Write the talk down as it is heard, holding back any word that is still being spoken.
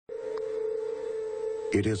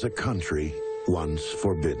It is a country once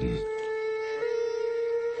forbidden,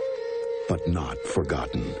 but not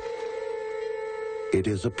forgotten. It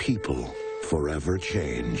is a people forever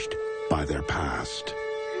changed by their past.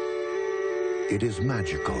 It is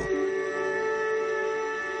magical.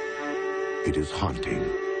 It is haunting.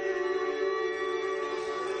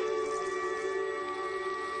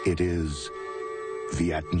 It is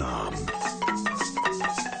Viet Nam.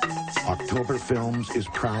 October Films is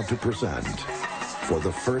proud to present, for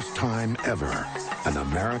the first time ever, an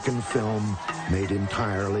American film made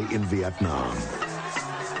entirely in Vietnam.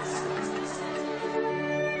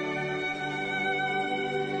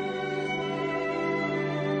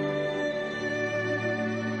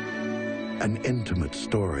 An intimate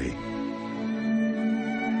story.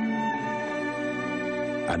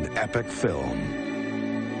 An epic film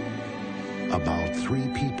about three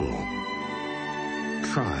people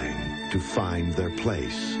trying to find their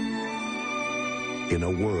place in a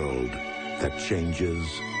world that changes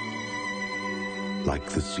like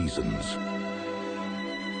the seasons.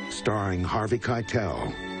 Starring Harvey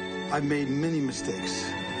Keitel. I've made many mistakes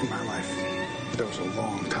in my life. That was a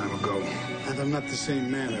long time ago. And I'm not the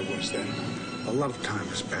same man I was then. A lot of time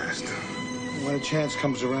has passed. When a chance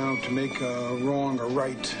comes around to make a wrong a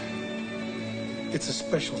right, it's a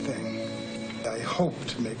special thing. I hope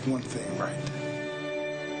to make one thing right.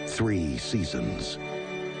 3 seasons.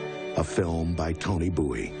 A film by Tony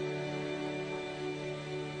Bowie.